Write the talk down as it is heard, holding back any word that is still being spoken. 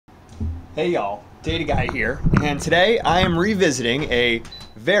Hey y'all, Data Guy here, and today I am revisiting a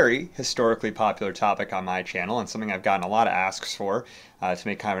very historically popular topic on my channel and something I've gotten a lot of asks for to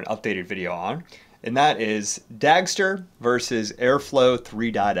make kind of an updated video on, and that is Dagster versus Airflow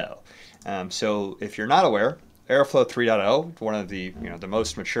 3.0. So if you're not aware, Airflow 3.0, one of the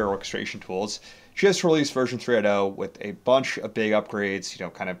most mature orchestration tools, just released version 3.0 with a bunch of big upgrades,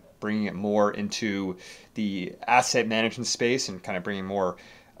 kind of bringing it more into the asset management space and kind of bringing more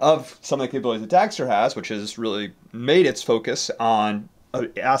of some of the capabilities that Dagster has, which has really made its focus on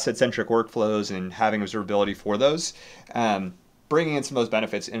asset-centric workflows and having observability for those, bringing in some of those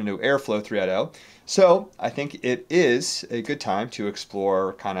benefits into Airflow 3.0. So I think it is a good time to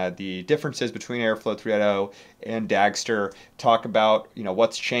explore kind of the differences between Airflow 3.0 and Dagster, talk about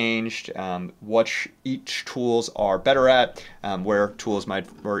what's changed, what each tools are better at, where tools might,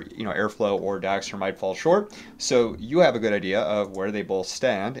 or Airflow or Dagster might fall short. So you have a good idea of where they both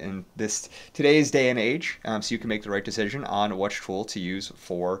stand in this today's day and age, so you can make the right decision on which tool to use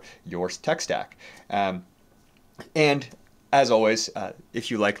for your tech stack. And as always,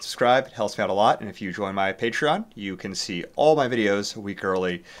 if you like and subscribe, it helps me out a lot. And if you join my Patreon, you can see all my videos a week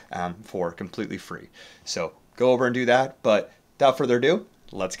early for completely free. So go over and do that. But without further ado,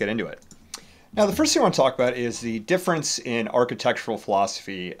 let's get into it. Now, the first thing I want to talk about is the difference in architectural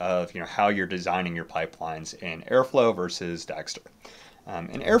philosophy of how you're designing your pipelines in Airflow versus Dagster.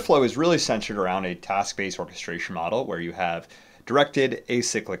 And Airflow is really centered around a task-based orchestration model where you have directed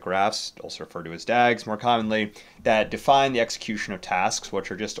acyclic graphs, also referred to as DAGs more commonly, that define the execution of tasks,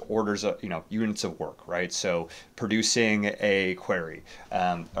 which are just orders of, units of work, right? So producing a query,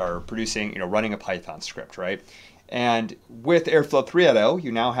 or producing, running a Python script, right? And with Airflow 3.0,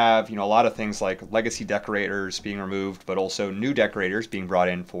 you now have, a lot of things like legacy decorators being removed, but also new decorators being brought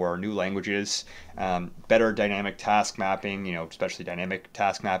in for new languages, better dynamic task mapping, especially dynamic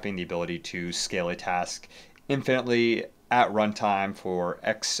task mapping, the ability to scale a task infinitely at runtime for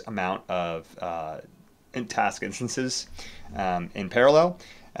X amount of task instances in parallel.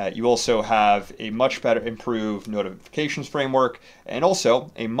 You also have a much better improved notifications framework and also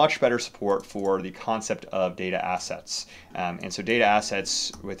a much better support for the concept of data assets. And so data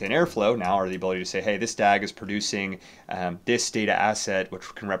assets within Airflow now are the ability to say, hey, this DAG is producing this data asset,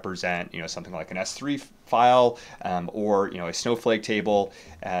 which can represent something like an S3 file or a Snowflake table.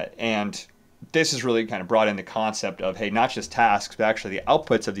 And this has really kind of brought in the concept of, hey, not just tasks, but actually the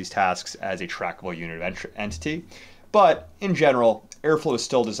outputs of these tasks as a trackable unit of entity. But in general, Airflow is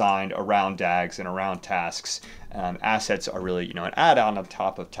still designed around DAGs and around tasks. Assets are really, an add-on on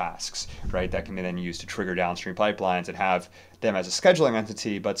top of tasks, right? That can be then used to trigger downstream pipelines and have them as a scheduling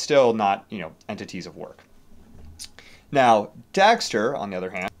entity, but still not, entities of work. Now, Dagster, on the other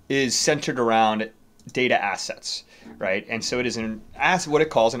hand, is centered around data assets, right? And so it is what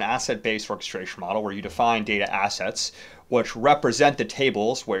it calls an asset-based orchestration model where you define data assets which represent the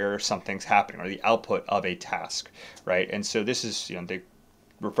tables where something's happening or the output of a task, right? And so this is, they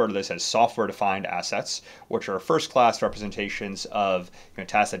refer to this as software-defined assets, which are first-class representations of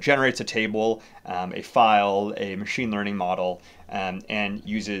tasks that generates a table, a file, a machine learning model, and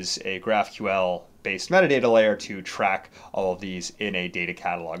uses a GraphQL based metadata layer to track all of these in a data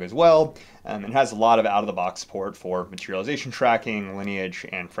catalog as well. And has a lot of out-of-the-box support for materialization tracking, lineage,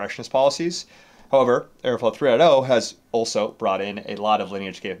 and freshness policies. However, Airflow 3.0 has also brought in a lot of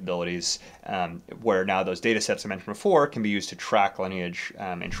lineage capabilities where now those data sets I mentioned before can be used to track lineage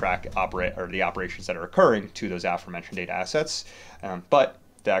and track the operations that are occurring to those aforementioned data assets. But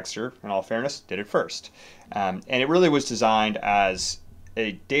Dagster, in all fairness, did it first. And it really was designed as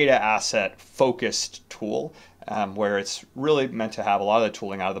a data asset focused tool where it's really meant to have a lot of the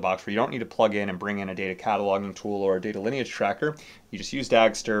tooling out of the box where you don't need to plug in and bring in a data cataloging tool or a data lineage tracker. You just use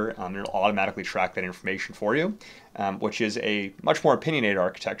Dagster, it'll automatically track that information for you, which is a much more opinionated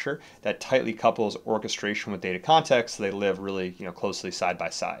architecture that tightly couples orchestration with data context so they live really closely side by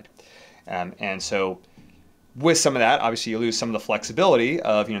side. And so with some of that, obviously you lose some of the flexibility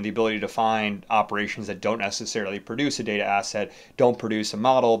of the ability to find operations that don't necessarily produce a data asset, don't produce a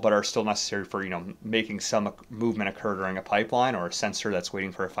model, but are still necessary for making some movement occur during a pipeline or a sensor that's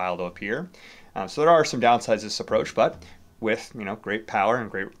waiting for a file to appear. So there are some downsides to this approach, but with great power and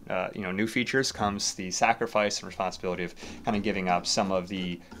great new features comes the sacrifice and responsibility of kind of giving up some of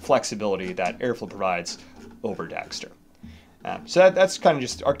the flexibility that Airflow provides over Dagster. So that's kind of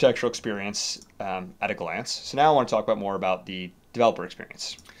just architectural experience at a glance. So now I want to talk more about the developer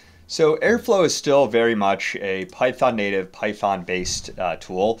experience. So Airflow is still very much a Python native, Python based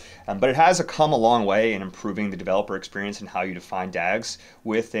tool, but it has come a long way in improving the developer experience and how you define DAGs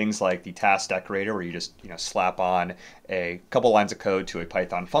with things like the task decorator, where you just slap on a couple lines of code to a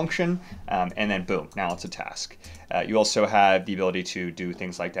Python function, and then boom, now it's a task. You also have the ability to do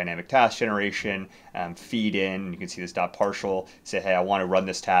things like dynamic task generation, feed in. You can see this dot partial. Say, hey, I want to run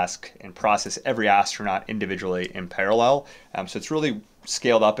this task and process every astronaut individually in parallel. So it's really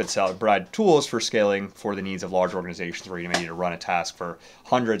scaled up itself, provide tools for scaling for the needs of large organizations where you may need to run a task for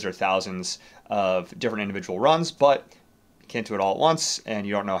hundreds or thousands of different individual runs, but you can't do it all at once, and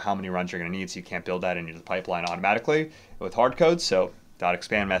you don't know how many runs you're going to need, so you can't build that into the pipeline automatically with hard code. So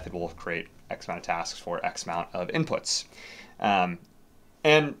 .expand method will create X amount of tasks for X amount of inputs.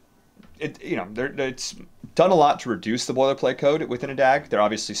 And it's done a lot to reduce the boilerplate code within a DAG. There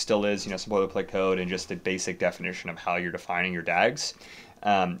obviously still is, some boilerplate code and just the basic definition of how you're defining your DAGs.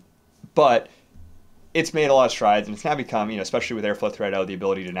 But it's made a lot of strides, and it's now become, especially with Airflow 3.0, the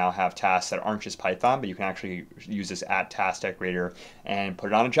ability to now have tasks that aren't just Python, but you can actually use this @task decorator and put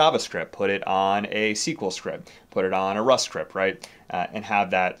it on a JavaScript, put it on a SQL script, put it on a Rust script, right? And have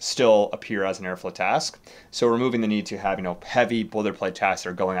that still appear as an Airflow task. So removing the need to have, heavy boilerplate tasks that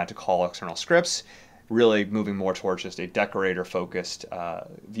are going out to call external scripts, really moving more towards just a decorator-focused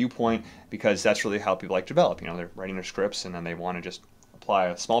viewpoint, because that's really how people like to develop. They're writing their scripts, and then they want to just apply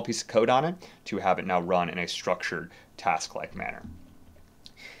a small piece of code on it to have it now run in a structured task-like manner.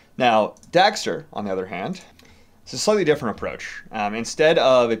 Now, Dagster, on the other hand, is a slightly different approach. Instead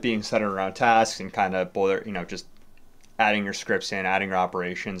of it being centered around tasks and kind of just adding your scripts in, adding your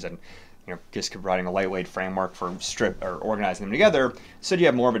operations, and just providing a lightweight framework for organizing them together, instead you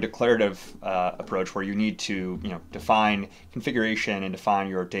have more of a declarative approach where you need to define configuration and define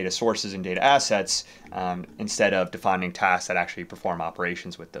your data sources and data assets, instead of defining tasks that actually perform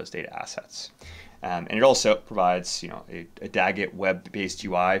operations with those data assets. And it also provides a Dagit web-based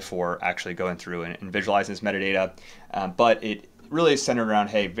UI for actually going through and visualizing this metadata, but it really is centered around,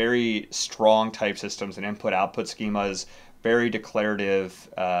 hey, very strong type systems and input-output schemas, very declarative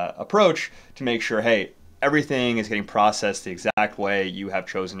approach to make sure, hey, everything is getting processed the exact way you have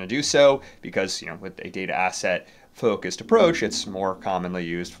chosen to do so, because with a data asset focused approach, it's more commonly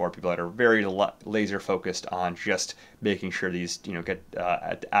used for people that are very laser focused on just making sure these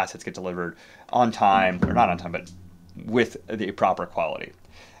assets get delivered on time, or not on time, but with the proper quality.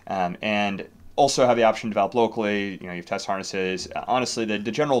 And also have the option to develop locally. You have test harnesses. Honestly,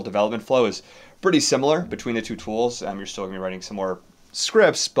 the general development flow is pretty similar between the two tools. You're still going to be writing some more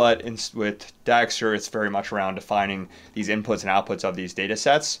scripts, but with Dagster, it's very much around defining these inputs and outputs of these data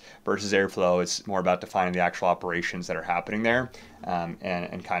sets, versus Airflow, it's more about defining the actual operations that are happening there,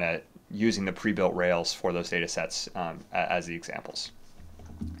 and kind of using the pre-built rails for those data sets as the examples.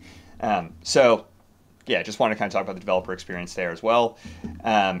 So yeah, just want to kind of talk about the developer experience there as well.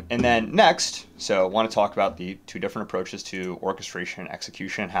 And then next, so I want to talk about the two different approaches to orchestration and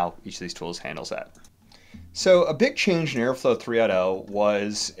execution, how each of these tools handles that. So a big change in Airflow 3.0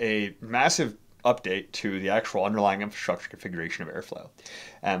 was a massive update to the actual underlying infrastructure configuration of Airflow,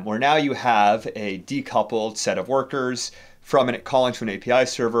 where now you have a decoupled set of workers from it calling to an API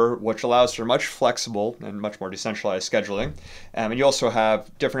server, which allows for much flexible and much more decentralized scheduling. And you also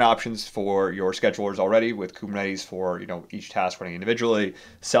have different options for your schedulers already, with Kubernetes for each task running individually,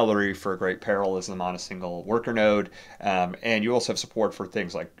 Celery for great parallelism on a single worker node, and you also have support for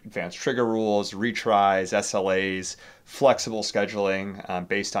things like advanced trigger rules, retries, SLAs, flexible scheduling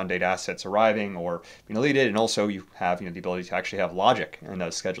based on data assets arriving or being deleted. And also you have the ability to actually have logic in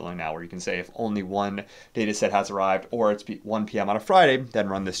those scheduling now, where you can say if only one data set has arrived or it's 1 p.m. on a Friday, then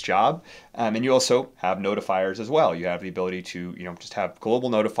run this job. And you also have notifiers as well. You have the ability to just have global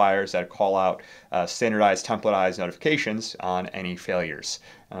notifiers that call out standardized templatized notifications on any failures.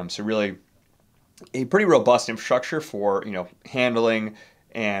 So really a pretty robust infrastructure for handling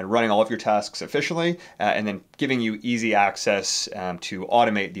and running all of your tasks efficiently, and then giving you easy access to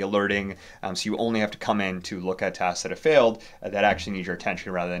automate the alerting, so you only have to come in to look at tasks that have failed that actually need your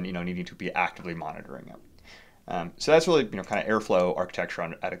attention, rather than needing to be actively monitoring it. So that's really kind of Airflow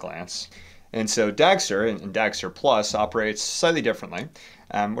architecture at a glance. And so Dagster and Dagster Plus operates slightly differently,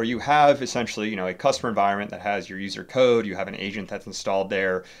 where you have essentially a customer environment that has your user code. You have an agent that's installed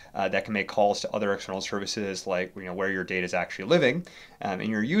there that can make calls to other external services, like where your data is actually living, and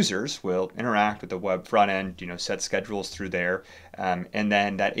your users will interact with the web front end, set schedules through there, and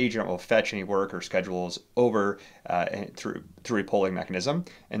then that agent will fetch any work or schedules over through a polling mechanism,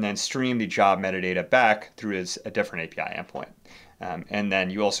 and then stream the job metadata back through a different API endpoint. And then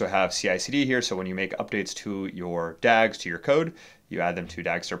you also have CI/CD here. So when you make updates to your DAGs, to your code, you add them to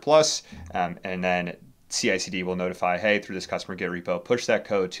Dagster Plus, and then CI/CD will notify, hey, through this customer Git repo, push that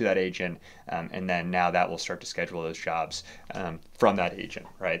code to that agent, and then now that will start to schedule those jobs from that agent,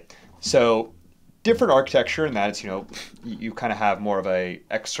 right? So different architecture in that it's, you kind of have more of a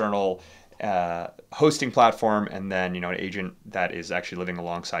external hosting platform, and then, an agent that is actually living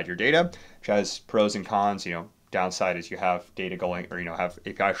alongside your data, which has pros and cons. Downside is you have data going, or have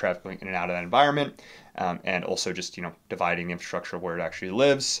API traffic going in and out of that environment, and also just dividing the infrastructure where it actually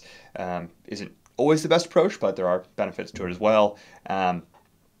lives isn't always the best approach, but there are benefits to it as well.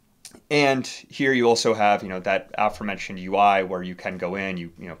 And here you also have that aforementioned UI where you can go in,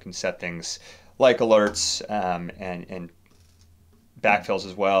 you can set things like alerts and backfills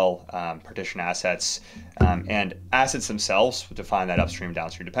as well, partition assets, and assets themselves define that upstream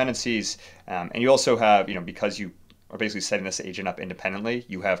downstream dependencies. And you also have, because you are basically setting this agent up independently,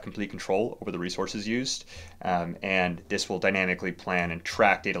 you have complete control over the resources used. And this will dynamically plan and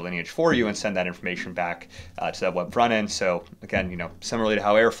track data lineage for you and send that information back to that web front end. So again, similarly to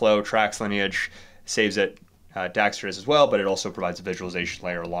how Airflow tracks lineage, saves it, Dagster is as well, but it also provides a visualization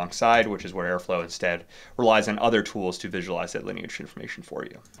layer alongside, which is where Airflow instead relies on other tools to visualize that lineage information for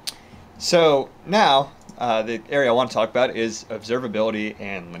you. So now the area I want to talk about is observability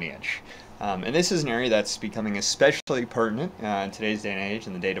and lineage. And this is an area that's becoming especially pertinent in today's day and age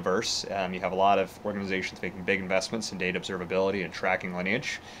in the dataverse. You have a lot of organizations making big investments in data observability and tracking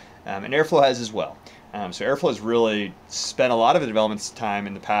lineage, and Airflow has as well. So Airflow has really spent a lot of the development time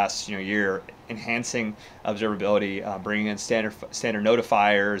in the past year enhancing observability, bringing in standard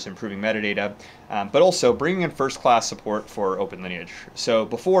notifiers, improving metadata, but also bringing in first-class support for open lineage. So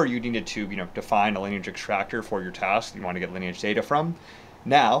before you needed to define a lineage extractor for your task you want to get lineage data from.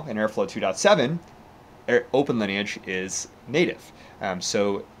 Now in Airflow 2.7, open lineage is native.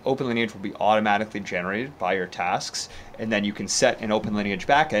 So open lineage will be automatically generated by your tasks, and then you can set an open lineage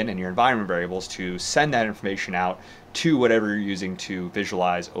backend in your environment variables to send that information out to whatever you're using to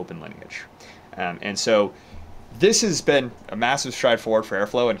visualize open lineage. And so this has been a massive stride forward for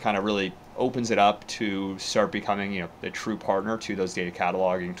Airflow and kind of really opens it up to start becoming the true partner to those data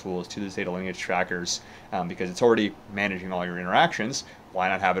cataloging tools, to those data lineage trackers, because it's already managing all your interactions. Why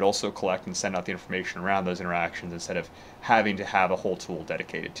not have it also collect and send out the information around those interactions instead of having to have a whole tool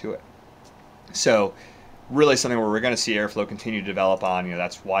dedicated to it? So really something where we're going to see Airflow continue to develop on.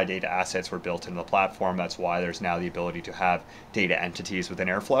 That's why data assets were built into the platform. That's why there's now the ability to have data entities within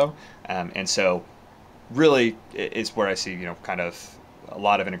Airflow. And so really it's where I see kind of a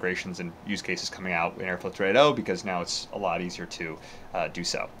lot of integrations and use cases coming out in Airflow 3.0, because now it's a lot easier to do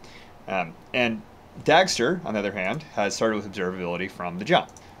so. And Dagster, on the other hand, has started with observability from the jump.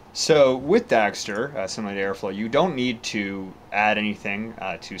 So with Dagster, similar to Airflow, you don't need to add anything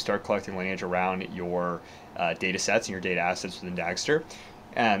to start collecting lineage around your data sets and your data assets within Dagster.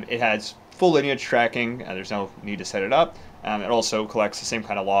 It has full lineage tracking. There's no need to set it up. It also collects the same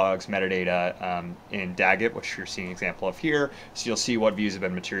kind of logs, metadata in Dagit, which you're seeing an example of here. So you'll see what views have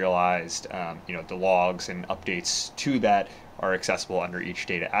been materialized, the logs and updates to that are accessible under each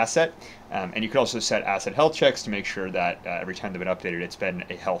data asset. And you can also set asset health checks to make sure that every time they've been updated, it's been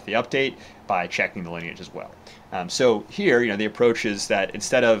a healthy update by checking the lineage as well. So here, the approach is that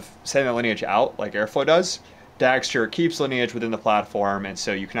instead of sending the lineage out like Airflow does, Dagster keeps lineage within the platform, and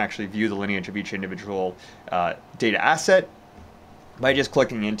so you can actually view the lineage of each individual data asset by just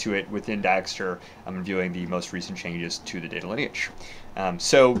clicking into it within Dagster and viewing the most recent changes to the data lineage.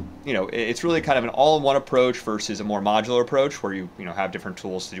 So it's really kind of an all-in-one approach versus a more modular approach where you have different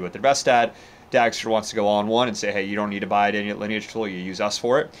tools to do what they're best at. Dagster wants to go all-in-one and say, hey, you don't need to buy a data lineage tool, you use us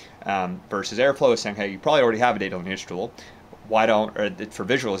for it. Versus Airflow is saying, hey, you probably already have a data lineage tool. For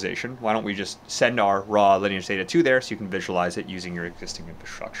visualization, why don't we just send our raw lineage data to there so you can visualize it using your existing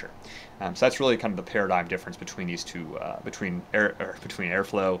infrastructure? So that's really kind of the paradigm difference between these two, between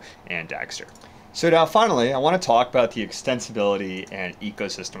Airflow and Dagster. So now finally, I want to talk about the extensibility and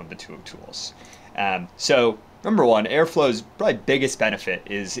ecosystem of the two tools. So number one, Airflow's probably biggest benefit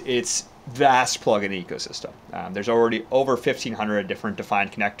is its vast plugin ecosystem. There's already over 1,500 different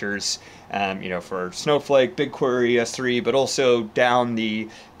defined connectors, for Snowflake, BigQuery, S3, but also down the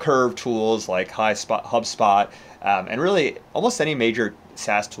curve tools like HubSpot, and really almost any major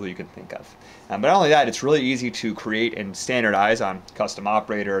SaaS tool you can think of. But not only that, it's really easy to create and standardize on custom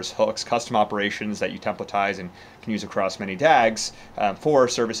operators, hooks, custom operations that you templatize and can use across many DAGs for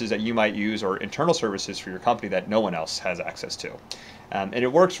services that you might use or internal services for your company that no one else has access to. And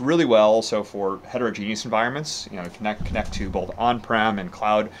it works really well also for heterogeneous environments. Connect to both on-prem and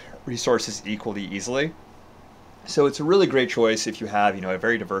cloud resources equally easily. So it's a really great choice if you have, a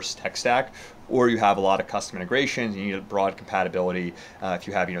very diverse tech stack, or you have a lot of custom integrations, you need a broad compatibility, if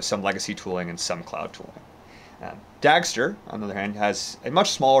you have, some legacy tooling and some cloud tooling. Dagster, on the other hand, has a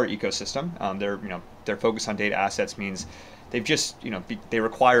much smaller ecosystem. Their focus on data assets means they've just, they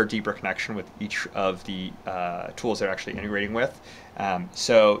require deeper connection with each of the tools they're actually integrating with.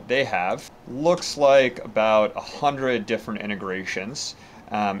 So they have, looks like about 100 different integrations.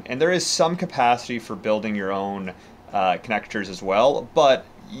 And there is some capacity for building your own connectors as well, but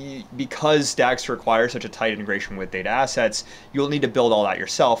because Dagster requires such a tight integration with data assets, you'll need to build all that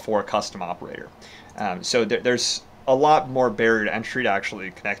yourself for a custom operator. So there's a lot more barrier to entry to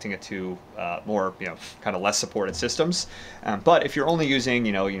actually connecting it to more, kind of less supported systems. But if you're only using,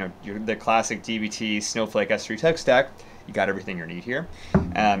 the classic DBT Snowflake S3 tech stack, you got everything you need here.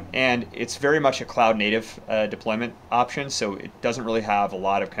 And it's very much a cloud native deployment option, so it doesn't really have a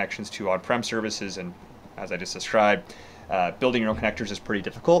lot of connections to on-prem services, and as I just described, building your own connectors is pretty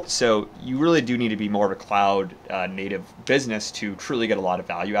difficult. So you really do need to be more of a cloud native business to truly get a lot of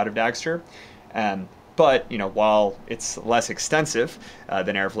value out of Dagster. But while it's less extensive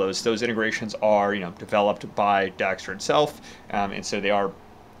than Airflow's, those integrations are developed by Dagster itself, and so they are,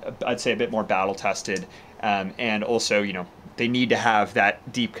 I'd say, a bit more battle tested, and also they need to have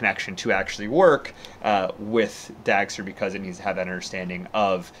that deep connection to actually work with Dagster, because it needs to have that understanding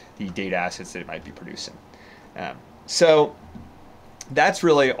of the data assets that it might be producing. So that's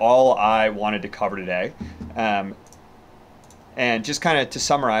really all I wanted to cover today. And just kind of to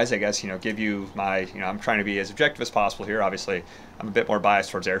summarize, I guess, give you my, I'm trying to be as objective as possible here. Obviously, I'm a bit more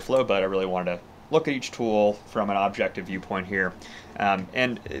biased towards Airflow, but I really wanted to look at each tool from an objective viewpoint here.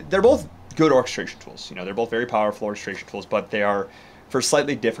 And they're both good orchestration tools. They're both very powerful orchestration tools, but they are for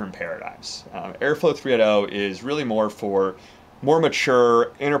slightly different paradigms. Airflow 3.0 is really more for more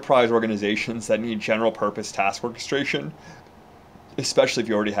mature enterprise organizations that need general purpose task orchestration, especially if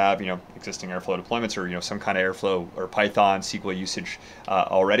you already have existing Airflow deployments, or some kind of Airflow or Python SQL usage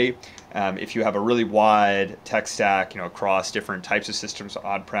already. If you have a really wide tech stack across different types of systems,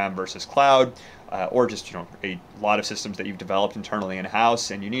 on-prem versus cloud, or just a lot of systems that you've developed internally in-house,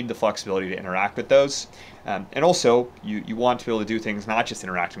 and you need the flexibility to interact with those. And also you want to be able to do things not just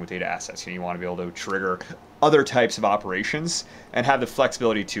interacting with data assets. You want to be able to trigger other types of operations and have the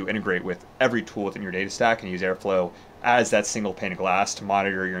flexibility to integrate with every tool within your data stack and use Airflow as that single pane of glass to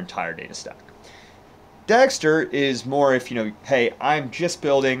monitor your entire data stack. Dagster is more if, hey, I'm just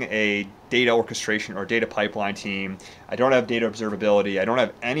building a data orchestration or data pipeline team. I don't have data observability. I don't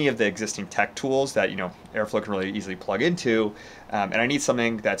have any of the existing tech tools that, Airflow can really easily plug into. And I need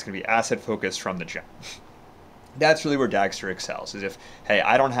something that's going to be asset focused from the jump. That's really where Dagster excels, is if, hey,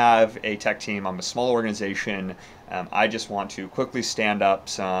 I don't have a tech team, I'm a small organization, I just want to quickly stand up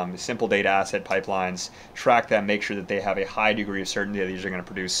some simple data asset pipelines, track them, make sure that they have a high degree of certainty that these are going to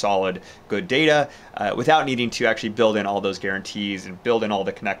produce solid, good data, without needing to actually build in all those guarantees and build in all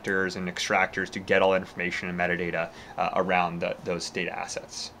the connectors and extractors to get all that information and metadata around those data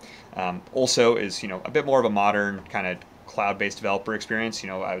assets. Also is, a bit more of a modern kind of cloud-based developer experience.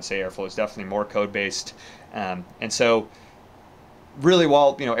 I would say Airflow is definitely more code-based. And so really,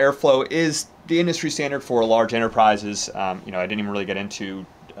 while, Airflow is the industry standard for large enterprises, I didn't even really get into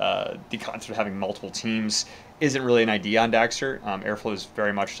the concept of having multiple teams isn't really an idea on Dagster. Airflow is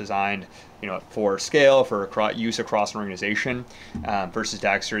very much designed, for scale, for use across an organization, versus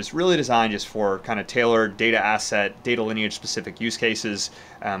Dagster is really designed just for kind of tailored data asset, data lineage specific use cases,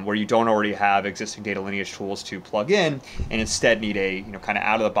 where you don't already have existing data lineage tools to plug in, and instead need a kind of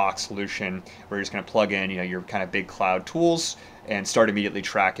out of the box solution where you're just going to plug in your kind of big cloud tools and start immediately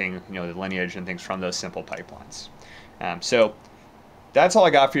tracking the lineage and things from those simple pipelines. So that's all I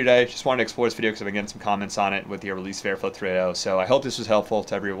got for you today. Just wanted to explore this video because I've been getting some comments on it with the release of Airflow 3.0. So I hope this was helpful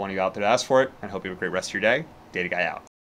to everyone you out there to ask for it, and I hope you have a great rest of your day. Data Guy out.